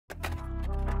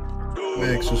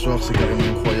Mec, ce soir c'est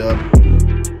carrément incroyable.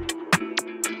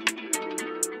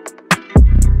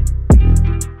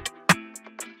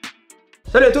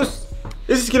 Salut à tous,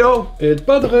 ici Skilo Et le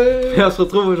padre. et on se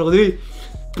retrouve aujourd'hui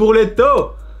pour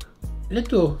Leto.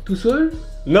 Leto, tout seul?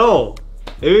 Non,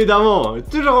 évidemment,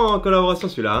 toujours en collaboration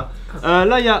celui-là.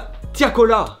 Là il y a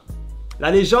Tiakola,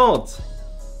 la légende,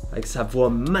 avec sa voix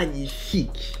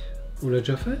magnifique. On l'a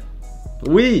déjà fait?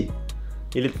 Oui,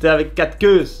 il était avec 4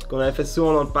 queues qu'on avait fait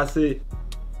souvent dans le passé.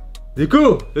 Du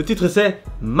coup, le titre c'est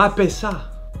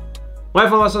Mapessa. Bref,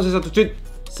 on va changer ça tout de suite.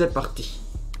 C'est parti.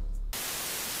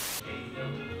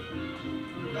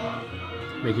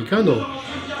 Mais quelqu'un non?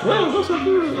 Ouais, on danse un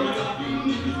peu.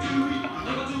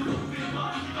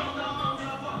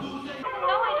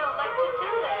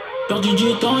 Perdu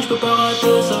du temps, je peux pas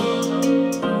rater ça.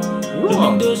 Le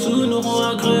manque de sous nous rend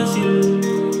agressifs.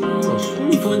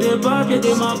 Il faut des papiers,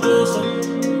 des mapessas.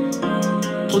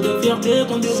 Trop de fierté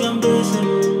qu'on devient baissé.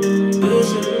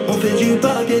 On fait du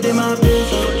papier, des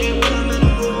mapessas.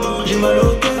 J'ai mal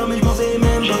au cœur, mais je m'en fais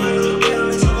même pas.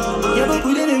 Y'a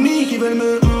beaucoup d'ennemis qui veulent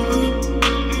me.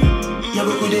 Y'a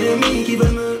beaucoup d'ennemis qui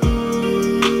veulent me.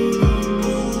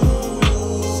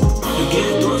 Le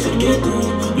ghetto, c'est le ghetto.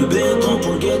 Le béton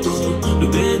pour le ghetto. Le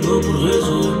bédo pour le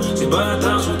réseau. Ces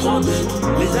bâtards sont trop bêtes.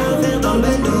 Les affaires dans le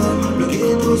bendo. Le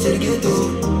ghetto, c'est le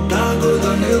ghetto. Taco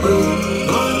dans le go.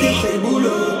 Quand t'es fait le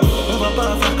boulot, on va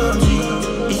pas faire comme si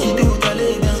ici tout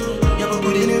allait bien. Y'a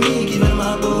beaucoup d'ennemis qui veulent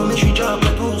ma peau, mais je suis déjà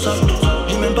prêt pour ça.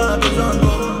 J'ai même pas besoin de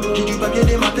moi. J'ai du papier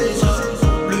des mapessas.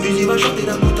 Le fusil va chanter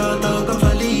d'un coup tata comme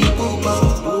Fali ou pas.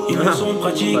 Ils me sont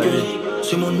pratiqués.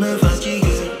 Ce monde me fatigue.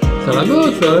 Ça va bien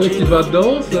ça, les petites bas de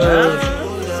danse,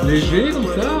 léger comme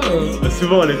ça.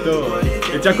 Souvent Leto.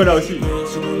 Et Tiakola aussi.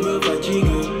 Ce monde me fatigue,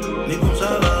 mais bon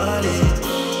ça va aller.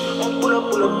 On pull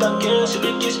up taquin,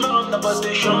 celui qui se marre n'a pas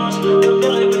de chance. Le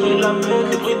père réveille la bête,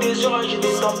 les bruits des orages et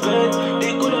des tempêtes.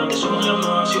 Des colères, des sourires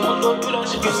noirs, si on doit plus là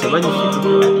c'est que c'est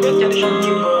magnifique. Y'a des gens qui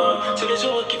parlent, c'est les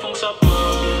heureux qui font que ça part.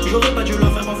 J'aurais pas dû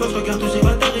leur faire confiance, regarde tous ces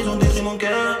bâtards, ils ont détruit mon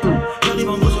cœur. J'arrive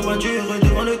en grosse voiture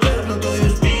devant le club,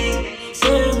 Notorious Big.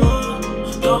 C'est moi,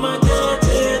 dans ma tête.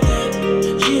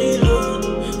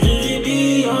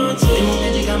 C'est mon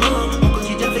médicament, mon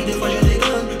quotidien fait que des fois je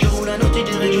déconne. Je roule la note, tu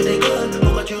dirais que je déconne.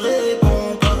 Pourquoi tu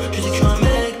réponds pas? Je sais que je suis un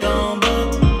mec d'en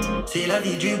bas. C'est la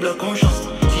vie du bloc, on chante.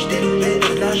 Si je t'ai loupé,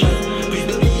 de la chaîne. Plus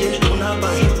de billets, je tourne la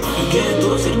page. Le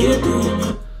ghetto, c'est le ghetto.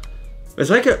 Mais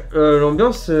c'est vrai que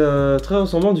l'ambiance est très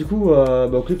ressemblant du coup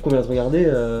au clip qu'on vient de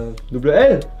regarder, Double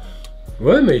L.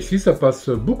 Ouais, mais ici ça passe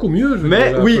beaucoup mieux. Je veux Mais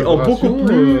dire, oui, la en beaucoup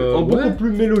plus, ouais.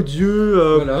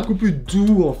 mélodieux, Voilà. beaucoup plus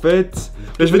doux en fait.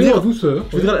 Mais je veux Oui, dire, en douceur.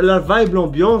 je veux dire, la vibe,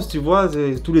 l'ambiance, tu vois,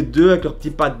 tous les deux avec leurs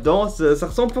petits pas de danse, ça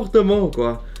ressemble fortement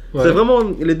quoi. Ouais. C'est vraiment,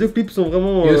 les deux clips sont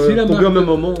vraiment Et aussi la tombés au même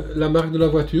moment. La marque de la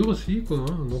voiture aussi, quoi.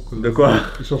 Hein, donc, De quoi?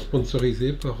 ils sont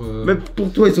sponsorisés par. Même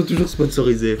pour toi, ils sont toujours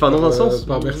sponsorisés. Enfin, dans un sens.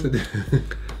 Par Mercedes.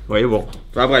 Oui, bon.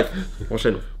 Enfin bref,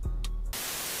 enchaînons.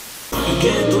 Le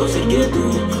ghetto, c'est le ghetto.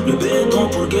 Le béton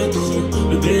pour le ghetto.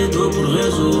 Le bédo pour le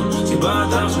réseau. Ces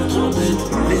bâtards sont trop bêtes.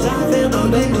 Les affaires dans le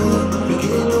bendo. Le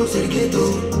ghetto, c'est le ghetto.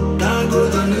 Taco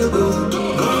dans le go.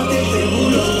 Quand t'es fait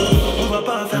boulot, on va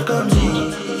pas faire comme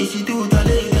si ici tout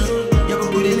allait bien. Y'a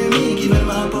beaucoup d'ennemis qui veulent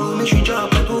ma peau, mais je suis déjà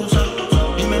prêt pour ça.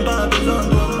 J'ai même pas besoin de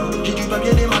toi. J'ai du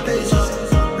papier des mapessas.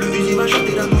 Le fusil va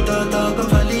chanter d'un coup tata comme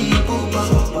Fali ou pas.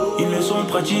 Ils me sont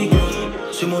pratiques.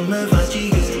 Ce monde me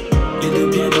fatigue. Les deux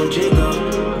pieds dans le check-up.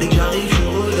 Dès que j'arrive,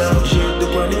 je regarde. J'ai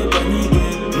de quoi les paniquer,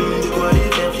 de quoi les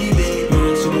faire flipper.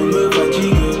 Mais ce monde me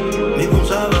fatigue, mais bon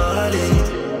ça va aller.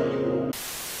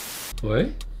 Ouais,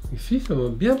 ici ça m'a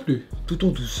bien plu. Tout en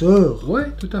douceur.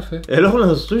 Ouais, tout à fait. Et alors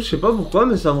l'instru, je sais pas pourquoi,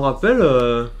 mais ça me rappelle,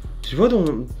 tu vois dans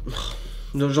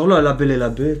genre là, La Belle et la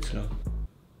Bête là.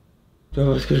 Tu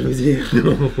vois ce que je veux dire?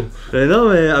 Non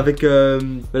mais avec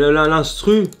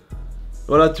l'instru,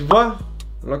 voilà tu vois,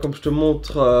 là comme je te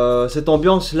montre cette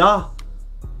ambiance là,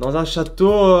 dans un château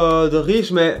de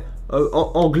riches mais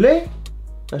anglais,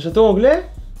 un château anglais.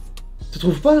 Tu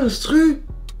trouves pas l'instru?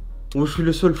 Ou je suis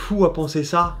le seul fou à penser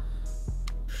ça?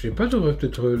 Je sais pas, j'aurais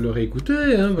peut-être le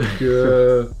réécouter, hein, parce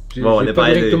que j'ai Bon,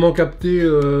 pas directement capté,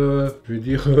 je veux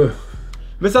dire...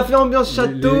 Mais ça fait ambiance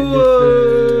château,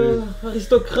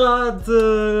 aristocrate...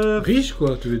 riche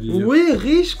quoi, tu veux dire? Oui,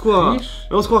 riche quoi. Riche.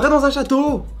 Mais on se croirait dans un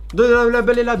château de la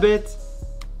Belle et la Bête.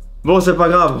 Bon, c'est pas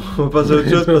grave, on va passer à autre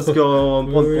chose parce qu'on va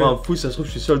me prendre pour un fou, ça se trouve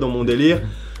je suis seul dans mon délire.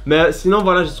 Mais sinon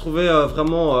voilà, j'ai trouvé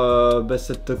vraiment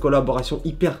cette collaboration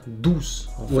hyper douce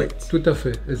en fait. Ouais, tout à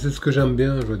fait, et c'est ce que j'aime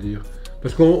bien, je veux dire.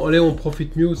 Parce qu'on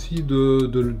profite mieux aussi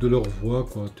de leur voix,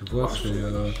 quoi, tu vois, c'est...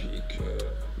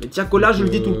 Mais Tiakola, je le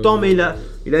dis tout le temps, mais il a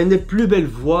une des plus belles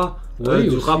voix oui,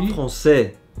 du aussi. rap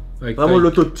français. Vraiment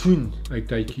l'autotune. Avec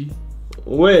Taiki.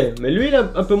 Ouais, mais lui il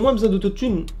a un peu moins besoin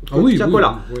d'autotune que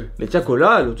Tiakola. Oui. Mais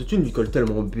Tiakola, l'autotune lui colle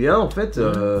tellement bien en fait,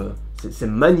 c'est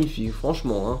magnifique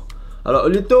franchement. Hein. Alors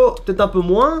Leto peut-être un peu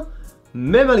moins,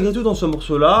 mais malgré tout dans ce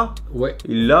morceau-là,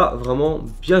 il a vraiment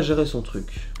bien géré son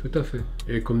truc. Tout à fait.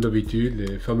 Et comme d'habitude,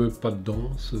 les fameux pas de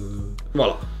danse.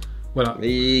 Voilà.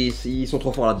 Et ils sont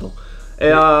trop forts là-dedans.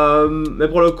 Et mais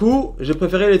pour le coup, j'ai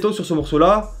préféré Leto sur ce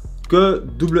morceau-là que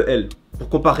double L pour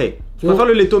comparer. Je préfère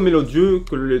le Leto mélodieux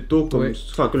que le Leto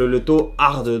que le Leto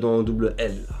hard dans double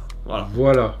L.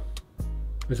 Voilà.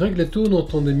 Mais c'est vrai que Leto, on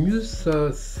entendait mieux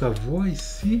sa voix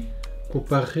ici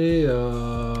comparé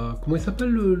à comment il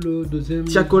s'appelle le deuxième.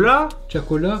 Tiakola.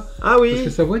 Ah oui. Parce que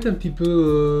sa voix est un petit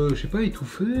peu, je sais pas,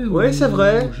 étouffée. Ouais, c'est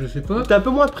vrai. Je sais pas. T'es un peu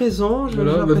moins présent.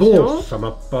 Voilà. Mais bon, ça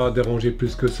m'a pas dérangé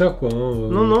plus que ça, quoi. Hein.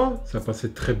 Non. Ça passait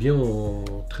très bien,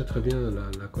 très bien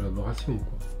la collaboration,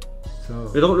 quoi. Ça...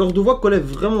 Et leurs deux voix collaient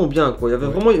vraiment bien, quoi. Il y avait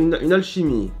vraiment une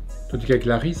alchimie. Tandis qu'avec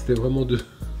Larry, c'était vraiment deux.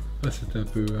 Ah, c'était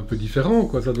un peu différent,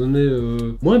 quoi. Ça donnait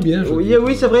moins bien.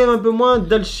 Oui, c'est vrai, il y avait un peu moins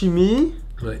d'alchimie.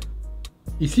 Ouais.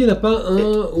 Ici, il n'y en a pas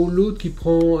un ou l'autre qui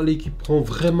prend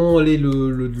vraiment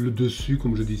le dessus,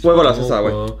 comme je dis. Ouais, voilà, c'est ça,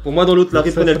 ouais. Pour moi, dans l'autre, Larry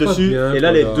prenait le dessus, bien, et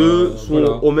là, les deux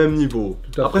sont au même niveau.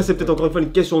 Après, c'est peut-être encore une fois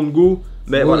une question de goût,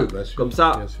 mais voilà, comme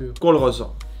ça, qu'on le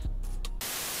ressent.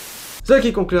 Ce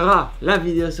qui conclura la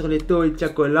vidéo sur Leto et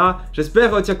Tiakola.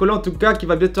 J'espère, Tiakola, en tout cas, qu'il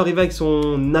va bientôt arriver avec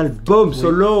son album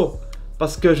solo.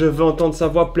 Parce que je veux entendre sa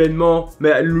voix pleinement,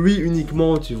 mais lui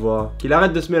uniquement, tu vois. Qu'il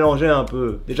arrête de se mélanger un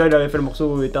peu. Déjà, il avait fait le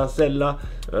morceau Étincelle, là,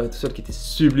 tout seul qui était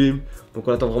sublime. Donc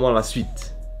on attend vraiment la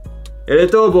suite. Et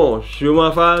Leto, bon, je suis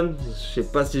moins fan. Je sais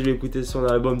pas si je vais écouter son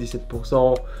album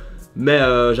 17%. Mais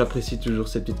j'apprécie toujours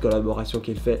ces petites collaborations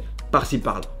qu'il fait par-ci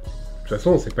par-là. De toute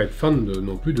façon, c'est pas être fan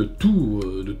non plus de tous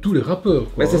les rappeurs,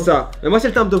 quoi. Mais c'est ça. Mais moi, c'est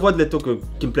le terme de voix de Leto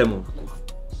qui me plaît moins, quoi.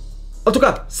 En tout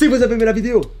cas, si vous avez aimé la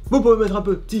vidéo, vous pouvez mettre un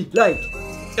petit like.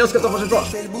 Et on se capte la prochaine fois.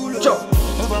 Ciao.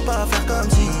 On va pas faire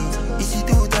comme si ici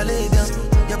tout allait bien.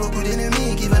 Y'a beaucoup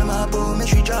d'ennemis qui veulent ma peau, mais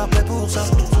je suis déjà prêt pour ça.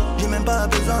 J'ai même pas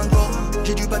besoin de toi.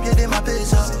 J'ai du papier des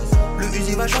Mapessa. Le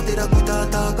fusil va chanter la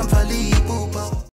boutata comme Fali Poupa.